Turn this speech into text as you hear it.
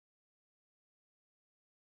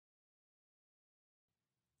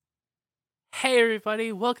Hey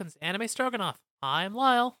everybody, welcome to Anime Stroganoff. I'm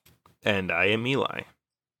Lyle, And I am Eli.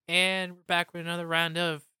 and we're back with another round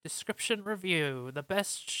of description review, the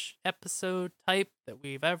best episode type that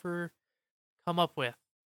we've ever come up with,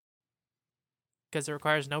 because it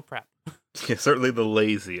requires no prep. Yeah, certainly the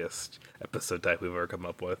laziest episode type we've ever come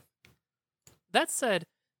up with. That said,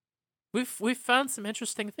 we've found some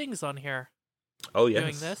interesting things on here Oh, doing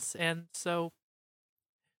yes. this, and so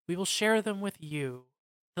we will share them with you,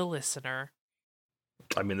 the listener.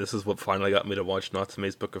 I mean, this is what finally got me to watch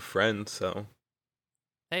Natsume's Book of Friends, so.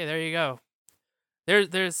 Hey, there you go.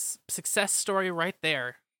 There's success story right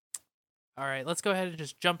there. All right, let's go ahead and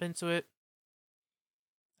just jump into it.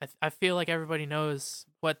 I feel like everybody knows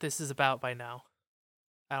what this is about by now.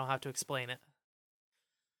 I don't have to explain it.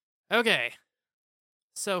 Okay.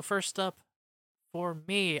 So first up for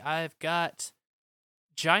me, I've got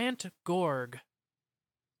Giant Gorg.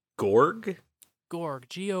 Gorg? Gorg,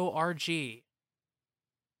 Gorg.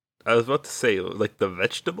 I was about to say, like, the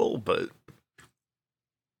vegetable, but.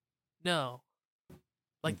 No.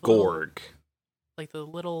 Like the Gorg. like the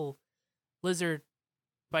little lizard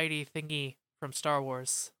bitey thingy from Star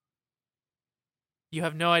Wars. You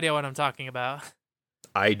have no idea what I'm talking about.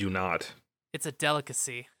 I do not. It's a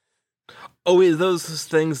delicacy. Oh, wait, those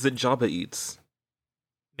things that Jabba eats.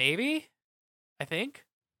 Maybe? I think?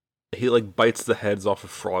 He, like, bites the heads off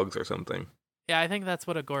of frogs or something. Yeah, I think that's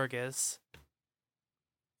what a Gorg is.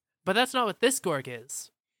 But that's not what this Gorg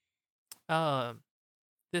is.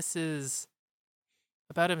 This is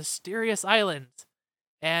about a mysterious island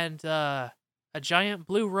and a giant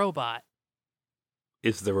blue robot.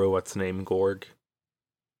 Is the robot's name Gorg?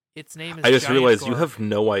 Its name is I just Giant realized you Gorg. have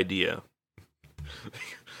no idea.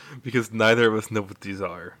 Because neither of us know what these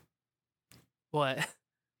are. What?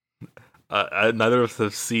 Neither of us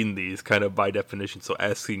have seen these, kind of by definition, so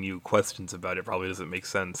asking you questions about it probably doesn't make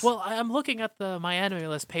sense. Well, I'm looking at the My Anime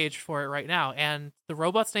List page for it right now, and the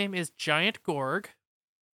robot's name is Giant Gorg.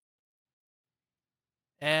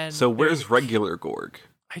 And So where's regular Gorg?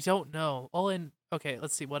 I don't know. Okay,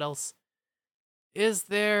 let's see what else is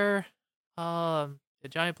there. A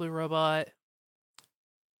giant blue robot.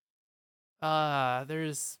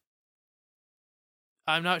 There's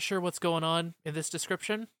I'm not sure what's going on in this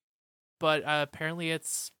description, but apparently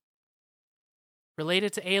it's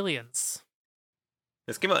related to aliens.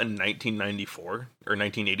 This came out in 1994 or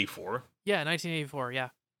 1984 Yeah, 1984. Yeah.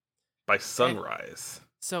 by Sunrise.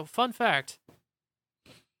 So, fun fact: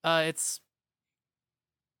 it's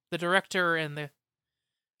the director and the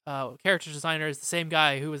character designer is the same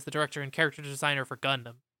guy who was the director and character designer for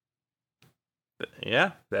Gundam.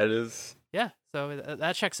 Yeah, that is. Yeah, so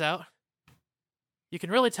that checks out. You can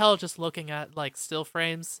really tell just looking at like still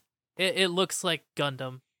frames. It looks like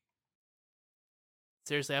Gundam.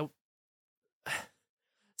 Seriously,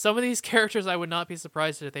 some of these characters I would not be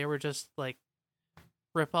surprised if they were just like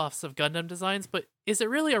rip-offs of Gundam designs, but is it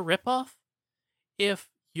really a rip-off if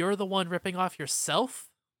you're the one ripping off yourself?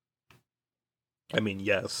 I mean,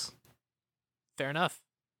 yes. Fair enough.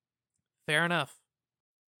 Fair enough.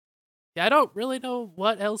 Yeah, I don't really know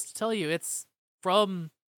what else to tell you. It's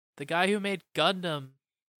from the guy who made Gundam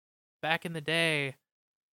back in the day,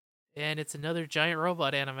 and it's another giant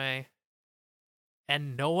robot anime.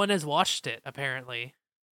 And no one has watched it, apparently.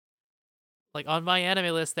 Like, on My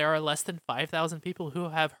Anime List, there are less than 5,000 people who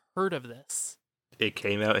have heard of this. It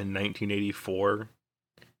came out in 1984,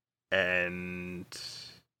 and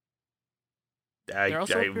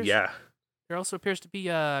There yeah. There also appears to be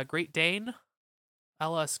a Great Dane, a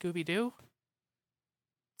la Scooby-Doo.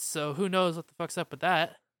 So who knows what the fuck's up with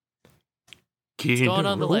that? Get going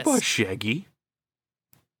on the robot, list? Shaggy.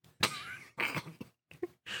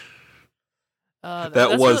 That's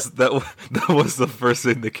That was the first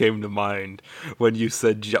thing that came to mind when you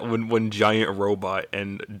said when Giant Robot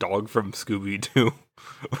and Dog from Scooby Doo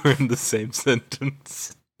were in the same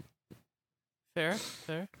sentence. fair.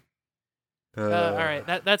 All right,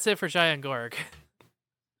 that's it for Giant Gorg.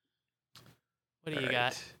 What do you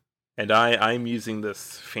got? And I'm using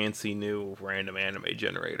this fancy new random anime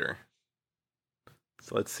generator.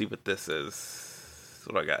 So let's see what this is.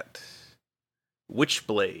 What do I got?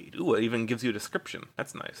 Witchblade. Ooh, it even gives you a description.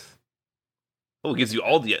 That's nice. Oh, it gives you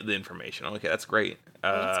all the information. Okay, that's great.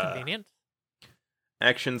 Oh, that's convenient.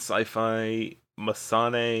 Action sci-fi.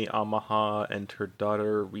 Masane Amaha and her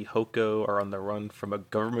daughter Rihoko are on the run from a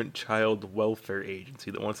government child welfare agency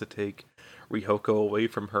that wants to take Rihoko away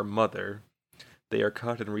from her mother. They are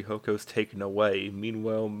caught and Rihoko's taken away.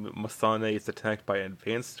 Meanwhile, Masane is attacked by an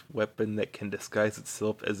advanced weapon that can disguise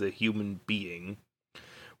itself as a human being.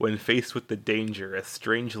 When faced with the danger, a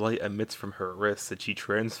strange light emits from her wrists and she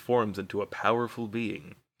transforms into a powerful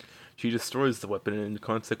being. She destroys the weapon and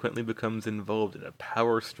consequently becomes involved in a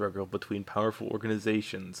power struggle between powerful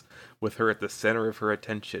organizations, with her at the center of her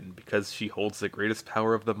attention because she holds the greatest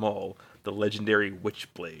power of them all, the legendary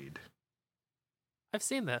Witchblade. I've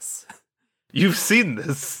seen this. You've seen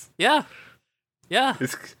this? Yeah. Yeah.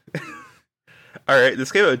 Alright,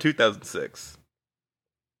 this came out in 2006.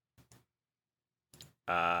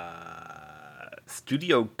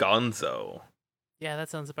 Studio Gonzo. Yeah, that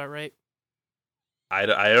sounds about right. I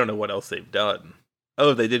don't know what else they've done.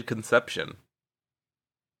 Oh, they did Conception.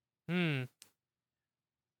 Well,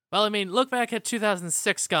 I mean, look back at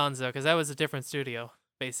 2006 Gonzo, because that was a different studio,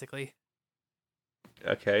 basically.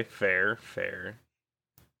 Okay, fair.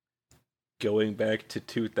 Going back to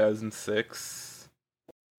 2006.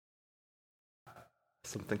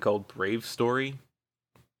 Something called Brave Story.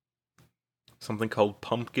 Something called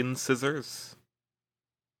Pumpkin Scissors.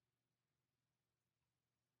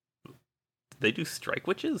 Did they do Strike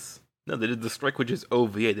Witches? No, they did the Strike Witches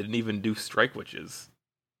OVA. They didn't even do Strike Witches.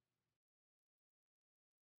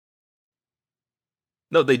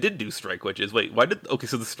 No, they did do Strike Witches. Wait, why did... Okay,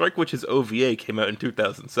 so the Strike Witches OVA came out in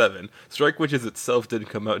 2007. Strike Witches itself didn't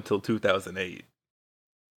come out until 2008.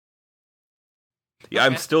 Yeah, Okay.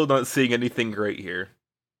 I'm still not seeing anything great here.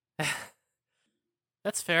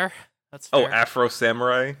 That's fair. Oh, Afro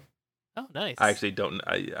Samurai? Oh, nice. I actually don't...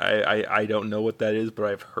 I don't know what that is, but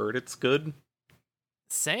I've heard it's good.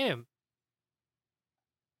 Same.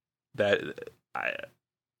 Yeah,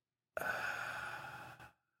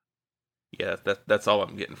 that's all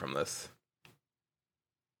I'm getting from this.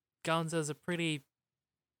 Gonzo's a pretty...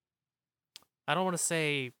 I don't want to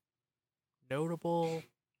say notable.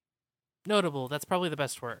 Notable, that's probably the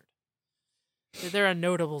best word. They're a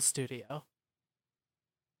notable studio.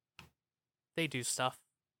 They do stuff.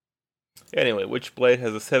 Anyway, Witchblade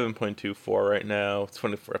has a 7.24 right now. It's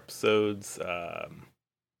 24 episodes.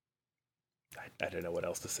 I don't know what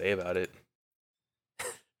else to say about it.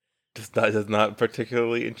 Does not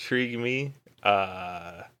particularly intrigue me.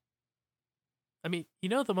 I mean, you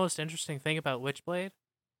know the most interesting thing about Witchblade,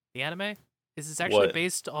 the anime, is it's actually What?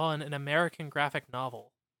 based on an American graphic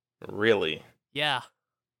novel. Really? Yeah.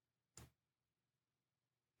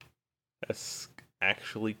 That's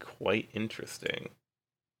actually quite interesting.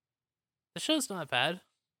 The show's not bad.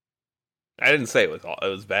 I didn't say it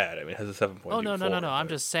was bad. I mean, it has a 7.24. Oh no. I'm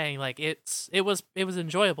just saying, like, it was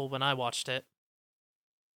enjoyable when I watched it.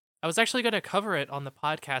 I was actually going to cover it on the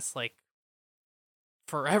podcast like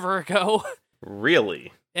forever ago.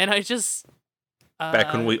 Really? And I just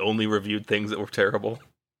Back when we only reviewed things that were terrible.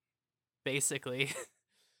 Basically.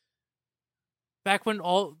 Back when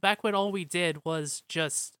all we did was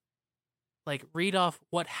just like read off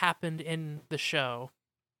what happened in the show.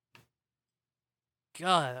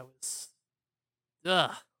 God, that was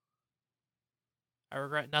ugh. I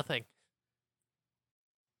regret nothing.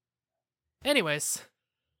 Anyways.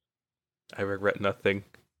 I regret nothing.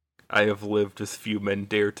 I have lived as few men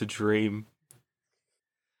dare to dream.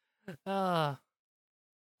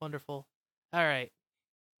 Wonderful. Alright.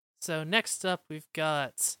 So next up we've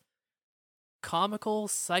got Comical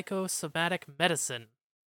Psychosomatic Medicine.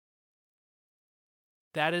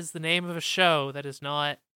 That is the name of a show that is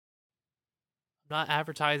not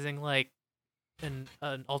advertising like an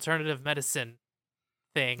alternative medicine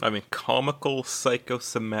thing. I mean, Comical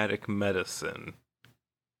Psychosomatic Medicine.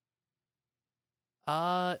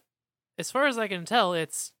 As far as I can tell,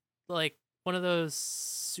 it's like one of those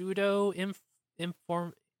pseudo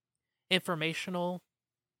informational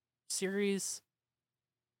series.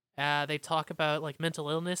 They talk about like mental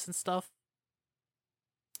illness and stuff.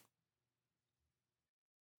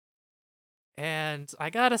 And I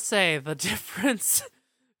gotta say, the difference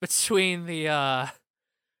between the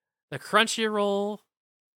Crunchyroll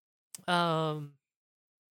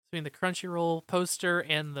poster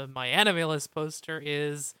and the My Anime List poster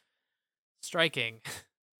is striking.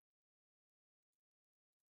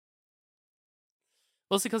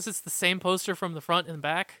 Mostly because it's the same poster from the front and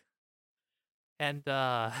back. And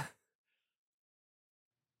Oh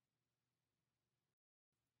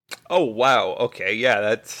wow, okay, yeah,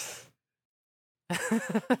 that's...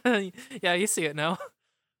 yeah, you see it now.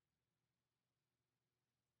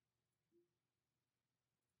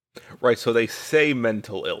 Right, so they say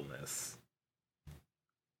mental illness.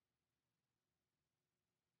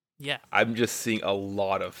 Yeah. I'm just seeing a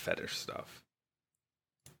lot of fetish stuff.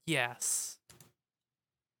 Yes.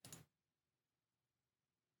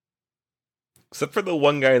 Except for the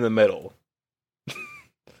one guy in the middle.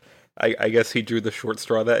 I guess he drew the short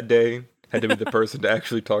straw that day. Had to be the person to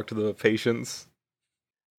actually talk to the patients.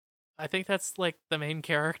 I think that's like the main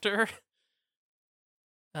character.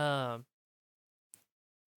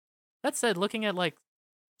 That said, looking at like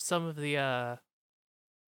some of the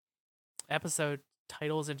episode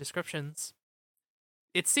titles and descriptions,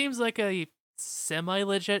 it seems like a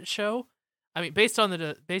semi-legit show. I mean, based on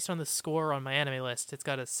the score on my anime list, it's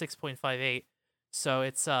got a 6.58, so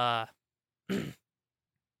it's not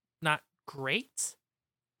great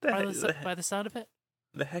by the sound of it.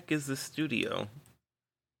 The heck is the studio?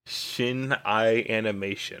 Shin Ai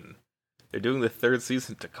Animation. They're doing the third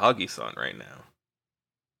season of Takagi-san right now.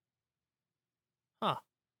 Huh.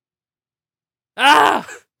 Ah!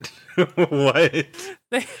 What?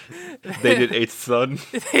 They did Eighth Son?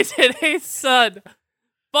 They did Eighth Son.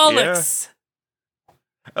 Bollocks! Yeah.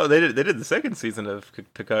 Oh, they did the second season of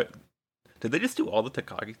Takagi. Did they just do all the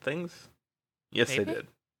Takagi things? Yes, Maybe? they did.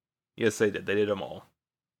 Yes, they did. They did them all.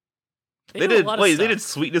 They did. Wait, they did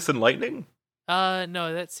Sweetness and Lightning?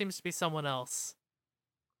 No, that seems to be someone else.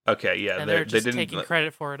 Okay, yeah, And they're just they didn't taking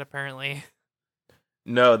credit for it, apparently.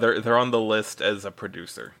 No, they're on the list as a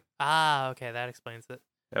producer. Ah, okay, that explains it.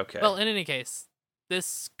 Okay. Well, in any case,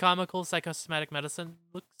 this comical psychosomatic medicine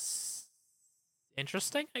looks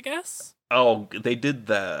interesting, I guess. Oh, they did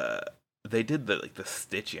the like the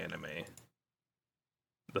Stitch anime.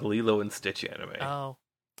 The Lilo and Stitch anime. Oh.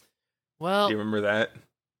 Well, do you remember that?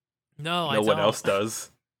 No, I don't. No one else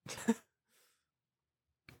does.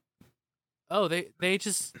 Oh, they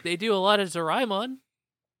do a lot of Doraemon.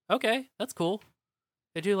 Okay, that's cool.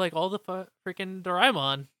 They do like all the freaking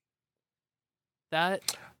Doraemon. That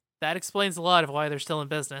explains a lot of why they're still in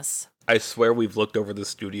business. I swear we've looked over the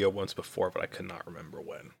studio once before, but I could not remember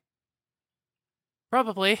when.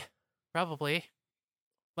 Probably.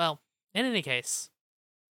 Well, in any case,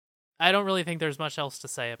 I don't really think there's much else to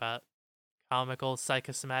say about comical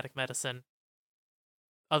psychosomatic medicine,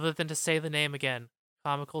 other than to say the name again.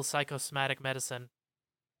 Comical psychosomatic medicine.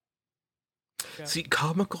 Okay. See,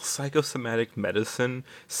 comical psychosomatic medicine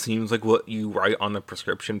seems like what you write on a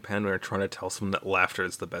prescription pen when you're trying to tell someone that laughter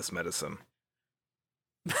is the best medicine.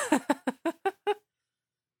 The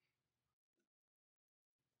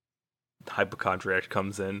hypochondriac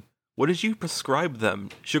comes in. What did you prescribe them?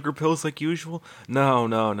 Sugar pills like usual? No.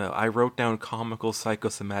 I wrote down comical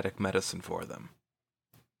psychosomatic medicine for them.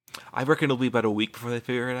 I reckon it'll be about a week before they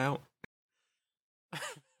figure it out.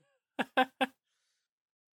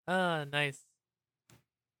 Nice.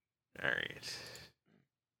 Alright.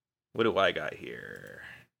 What do I got here?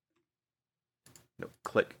 No,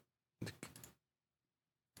 click.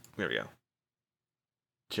 There we go.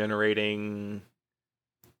 Generating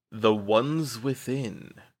The Ones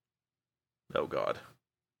Within. Oh god.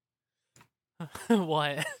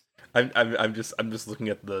 What? I'm just looking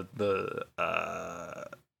at the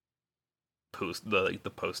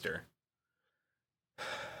poster.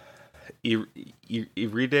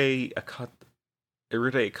 Iride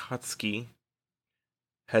Akatsuki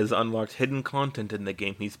has unlocked hidden content in the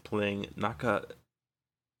game he's playing, Naka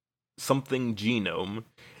something Genome, and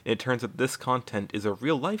it turns out this content is a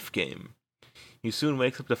real-life game. He soon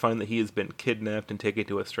wakes up to find that he has been kidnapped and taken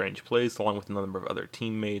to a strange place, along with a number of other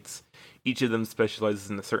teammates. Each of them specializes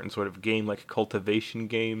in a certain sort of game, like cultivation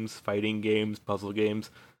games, fighting games, puzzle games.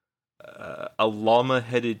 A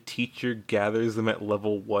llama-headed teacher gathers them at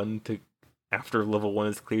level 1 after level 1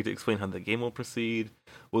 is clear to explain how the game will proceed.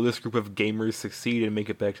 Will this group of gamers succeed and make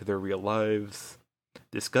it back to their real lives?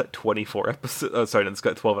 This got 24 episodes. Oh, sorry, it's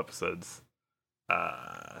got 12 episodes.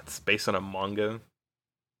 It's based on a manga.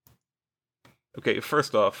 Okay,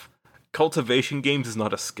 first off, cultivation games is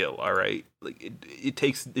not a skill. All right, like it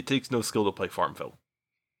takes no skill to play Farmville.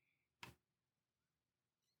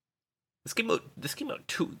 This came out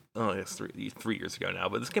 3 years ago now,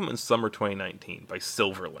 but this came out in summer 2019 by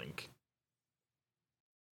Silverlink.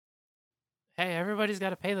 Hey, everybody's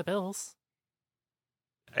got to pay the bills.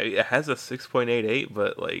 It has a 6.88,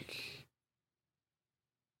 but like,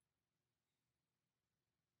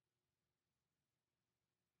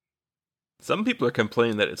 some people are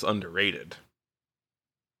complaining that it's underrated.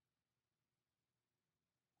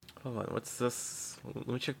 Hold on, what's this? Let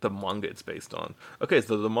me check the manga it's based on. Okay,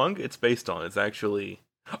 so the manga it's based on is actually...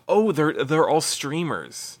 Oh, they're all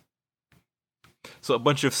streamers. So a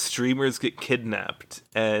bunch of streamers get kidnapped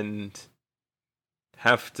and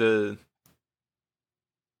have to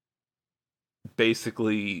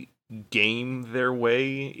basically game their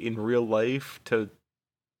way in real life to...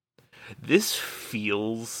 This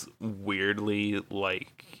feels weirdly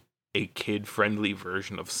like a kid-friendly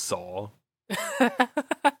version of Saw.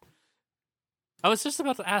 I was just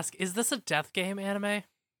about to ask, is this a death game anime?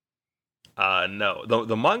 No.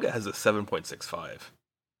 The manga has a 7.65.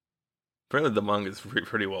 Apparently the manga is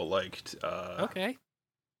pretty well liked. Okay.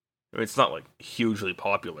 I mean, it's not like hugely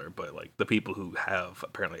popular, but like the people who have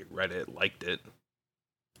apparently read it liked it.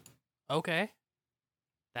 Okay.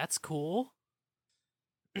 That's cool.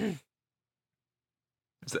 Is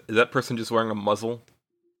that person just wearing a muzzle?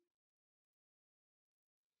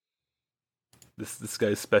 This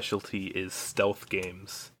guy's specialty is stealth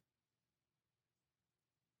games.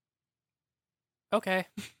 Okay.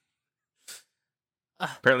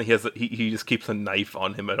 Apparently he just keeps a knife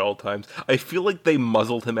on him at all times. I feel like they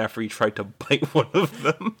muzzled him after he tried to bite one of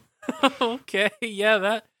them. Okay.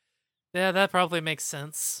 Yeah, that probably makes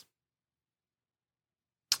sense.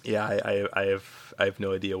 Yeah, I have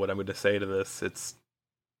no idea what I'm going to say to this. It's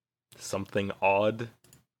something odd.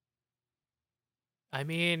 I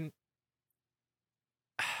mean,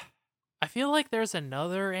 I feel like there's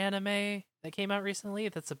another anime that came out recently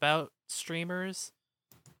that's about streamers,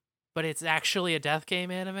 but it's actually a death game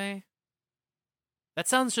anime. That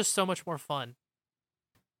sounds just so much more fun.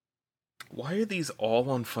 Why are these all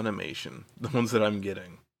on Funimation? The ones that I'm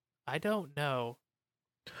getting. I don't know.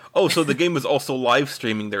 Oh, so the game is also live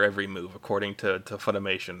streaming their every move, according to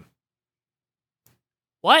Funimation.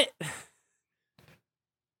 What?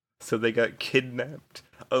 So they got kidnapped.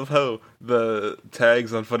 The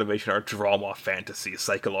tags on Funimation are drama, fantasy,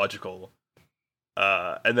 psychological.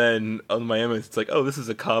 And then on my image, it's like, oh, this is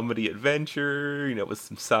a comedy adventure, with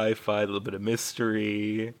some sci-fi, a little bit of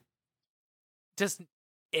mystery. Does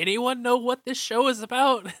anyone know what this show is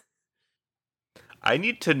about? I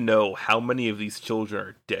need to know how many of these children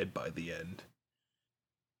are dead by the end.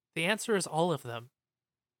 The answer is all of them.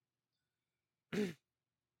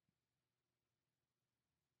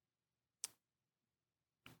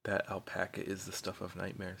 That alpaca is the stuff of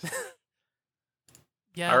nightmares.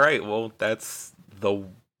 Yeah. All right, well, that's the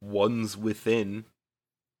ones within.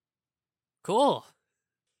 Cool.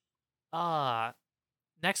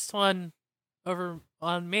 Next one over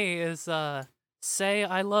on me is Say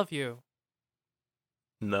I Love You.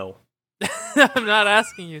 No. I'm not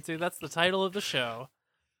asking you to. That's the title of the show.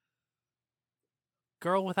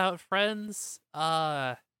 Girl without friends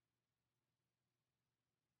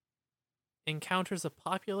encounters a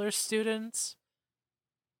popular student.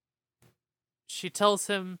 She tells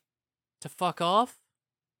him to fuck off.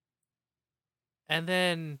 And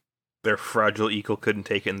then Their fragile eagle couldn't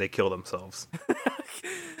take it and they kill themselves.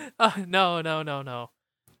 No.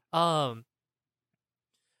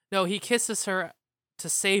 No, he kisses her to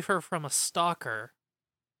save her from a stalker.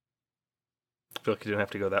 I feel like you didn't have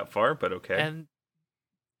to go that far, but okay.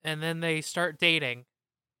 And then they start dating.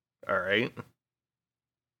 All right.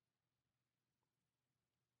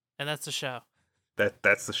 And that's the show.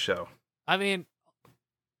 That's the show. I mean,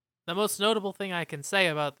 the most notable thing I can say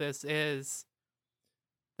about this is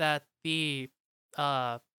that the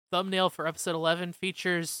thumbnail for episode 11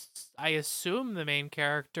 features, I assume, the main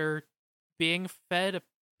character being fed a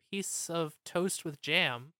piece of toast with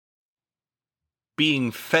jam.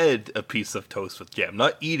 Being fed a piece of toast with jam,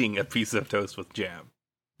 not eating a piece of toast with jam.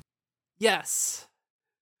 Yes.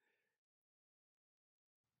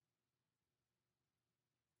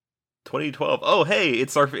 "2012. Oh, hey,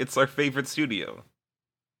 it's our favorite studio."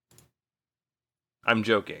 I'm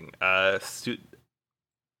joking. It's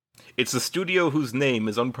a studio whose name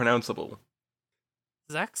is unpronounceable.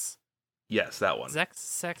 Zex? Yes, that one.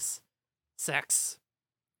 Sex.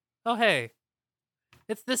 Oh, hey.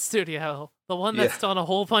 It's this studio. The one that's done a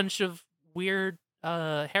whole bunch of weird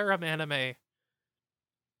harem anime.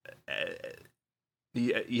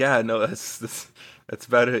 Yeah, no, that's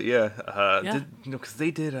about it. Yeah, Yeah. because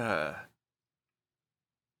they did.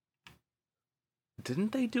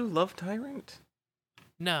 Didn't they do Love Tyrant?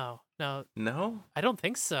 No. No, I don't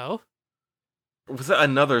think so. or was that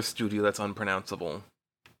another studio that's unpronounceable?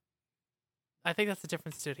 I think that's a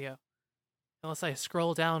different studio. Unless I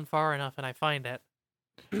scroll down far enough and I find it.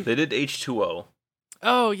 They did H2O.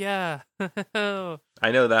 Oh, yeah.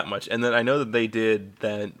 I know that much, and then I know that they did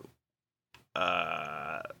that.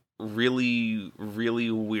 Really,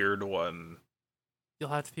 really weird one.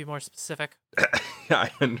 You'll have to be more specific.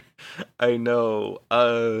 I know.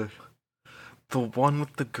 The one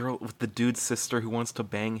with the girl, with the dude's sister who wants to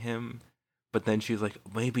bang him, but then she's like,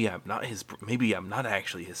 maybe I'm not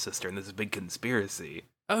actually his sister, and there's a big conspiracy.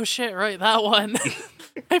 Oh shit, right, that one.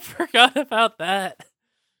 I forgot about that.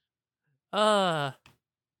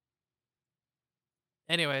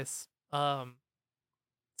 Anyways,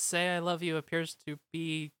 Say I Love You appears to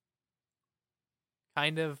be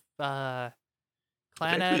kind of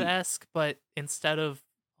Clannad-esque, but instead of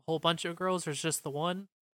a whole bunch of girls, there's just the one.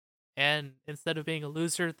 And instead of being a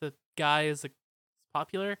loser, the guy is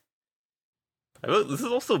popular. This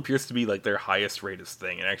also appears to be like their highest rated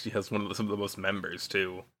thing. It actually has some of the most members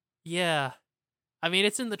too. Yeah. I mean,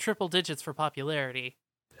 it's in the triple digits for popularity.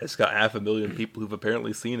 It's got 500,000 people who've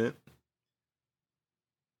apparently seen it.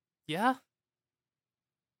 Yeah.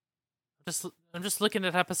 I'm just looking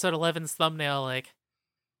at episode 11's thumbnail like,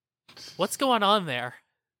 what's going on there?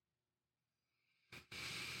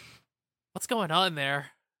 What's going on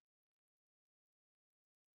there?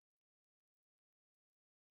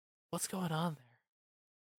 What's going on there?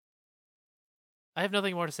 I have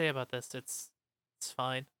nothing more to say about this. It's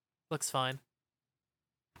fine. Looks fine.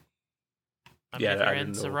 I mean, Yeah, if you're I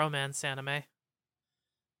didn't into know. romance anime,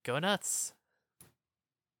 go nuts.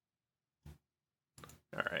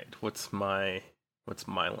 All right, what's my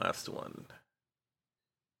last one?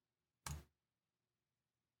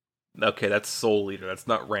 Okay, that's Soul Eater. That's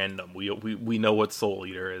not random. We know what Soul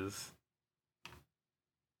Eater is.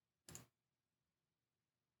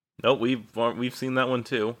 Nope, we've seen that one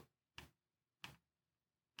too.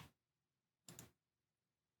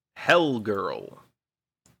 Hell Girl.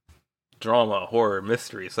 Drama, horror,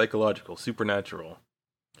 mystery, psychological, supernatural.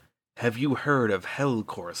 Have you heard of Hell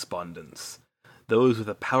Correspondence? Those with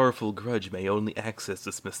a powerful grudge may only access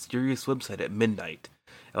this mysterious website at midnight,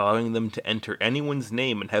 allowing them to enter anyone's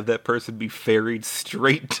name and have that person be ferried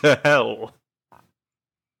straight to hell.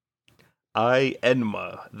 I,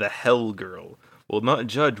 Enma, the Hell Girl, will not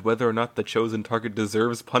judge whether or not the chosen target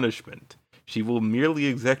deserves punishment. She will merely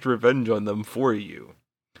exact revenge on them for you.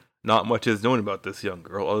 Not much is known about this young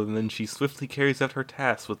girl, other than she swiftly carries out her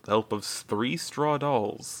tasks with the help of 3 straw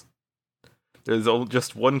dolls. There's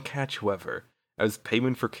just one catch, however. As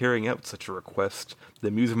payment for carrying out such a request, the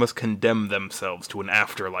muser must condemn themselves to an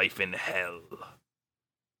afterlife in hell.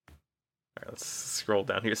 Alright, let's scroll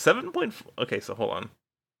down here. 7.4. Okay, so hold on.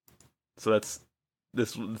 So that's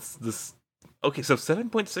this. Okay, so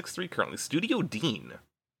 7.63 currently. Studio Dean.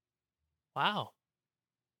 Wow.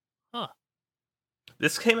 Huh.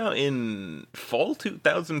 This came out in fall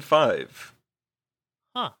 2005.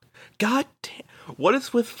 Huh. God damn. What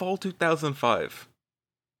is with fall 2005?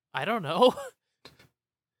 I don't know.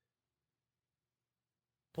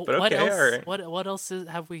 But what okay, else? alright. What else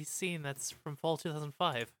have we seen that's from fall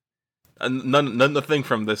 2005? None nothing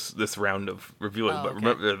from this round of reviewing, Oh, but okay.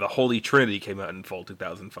 remember the Holy Trinity came out in fall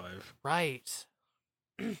 2005. Right.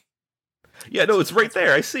 Yeah, no, it's right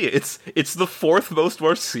there. I see it. It's the 4th most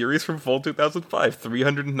watched series from fall 2005.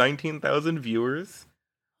 319,000 viewers.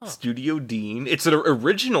 Huh. Studio Dean. It's an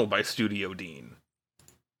original by Studio Dean.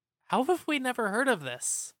 How have we never heard of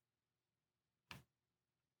this?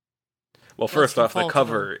 Well, That's first from off, the fall to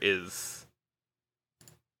cover is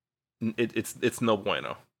it's no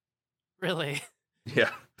bueno. Really?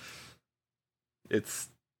 Yeah, it's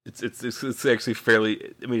actually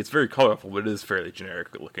fairly. I mean, it's very colorful, but it is fairly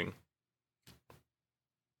generic looking.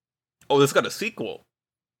 Oh, this got a sequel.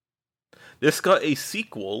 This got a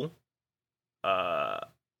sequel.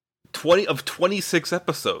 26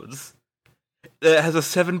 episodes. It has a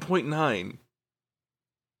 7.9.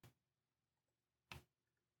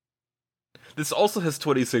 This also has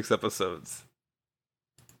 26 episodes.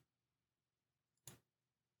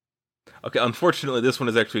 Okay, unfortunately, this one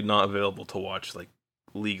is actually not available to watch, like,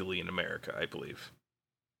 legally in America, I believe.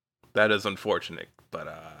 That is unfortunate,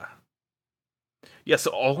 but, yeah,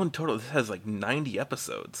 so all in total, this has, like, 90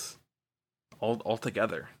 episodes. All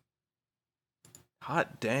together.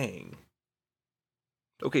 Hot dang.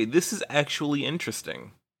 Okay, this is actually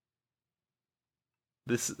interesting.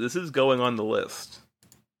 This is going on the list.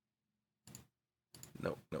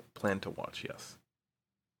 No, plan to watch, yes.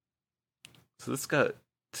 So this got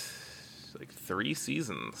like 3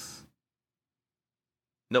 seasons.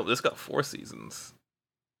 No, this got 4 seasons.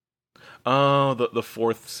 Oh, the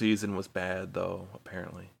 4th season was bad though,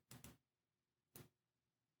 apparently.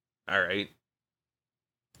 Alright.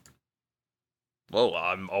 Well,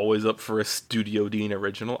 I'm always up for a Studio Dean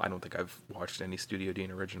original. I don't think I've watched any Studio Dean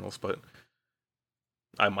originals, but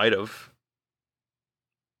I might have.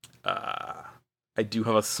 I do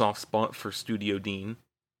have a soft spot for Studio Dean.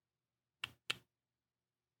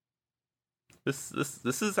 This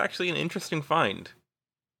is actually an interesting find.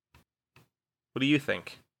 What do you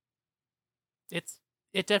think? It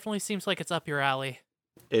definitely seems like it's up your alley.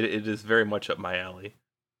 It is very much up my alley.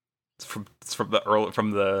 It's from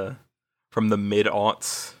the mid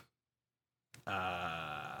aughts.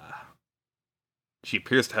 She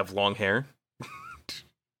appears to have long hair.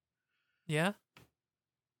 Yeah.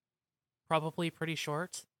 Probably pretty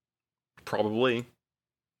short. Probably.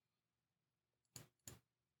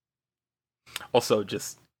 Also,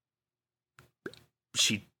 just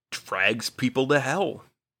she drags people to hell.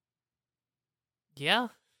 Yeah.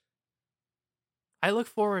 I look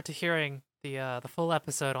forward to hearing the full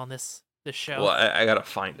episode on this this Well, show. I gotta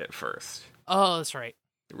find it first. Oh, that's right.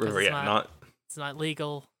 'Cause it's Yeah, not it's not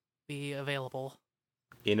legal be available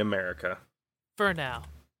in America for now.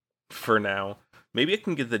 for now. Maybe I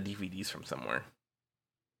can get the DVDs from somewhere.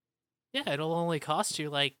 Yeah, it'll only cost you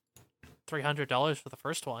like $300 for the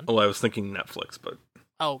first one. Well, I was thinking Netflix, but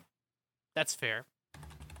Oh, that's fair.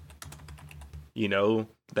 you know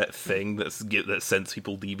that thing that sends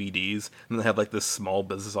people DVDs, and they have like this small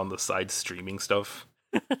business on the side streaming stuff.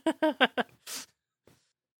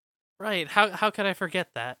 Right. How could I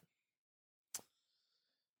forget that?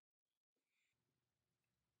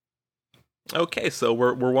 Okay, so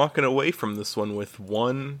we're walking away from this one with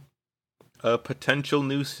one potential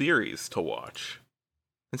new series to watch.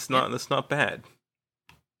 It's not bad.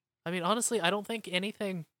 I mean, honestly, I don't think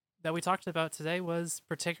anything that we talked about today was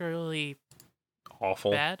particularly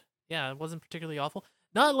Awful. bad. Yeah, it wasn't particularly awful.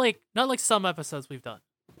 Not like some episodes we've done.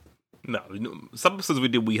 No, some episodes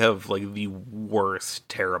we have like the worst,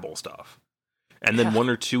 terrible stuff, and then Yeah. one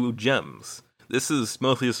or two gems. This is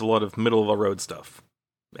mostly just a lot of middle of the road stuff,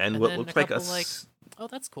 and what then looks a like couple, oh,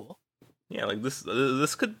 that's cool. yeah, like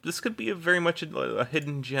this could be very much a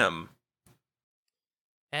hidden gem.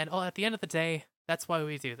 And at the end of the day, that's why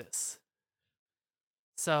we do this.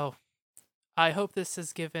 So, I hope this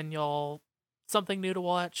has given y'all something new to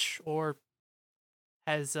watch, or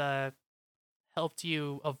has helped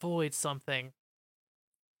you avoid something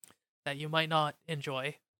that you might not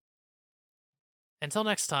enjoy. Until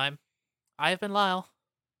next time, I have been Lyle,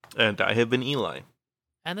 And I have been Eli.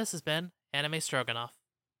 and this has been Anime Stroganoff.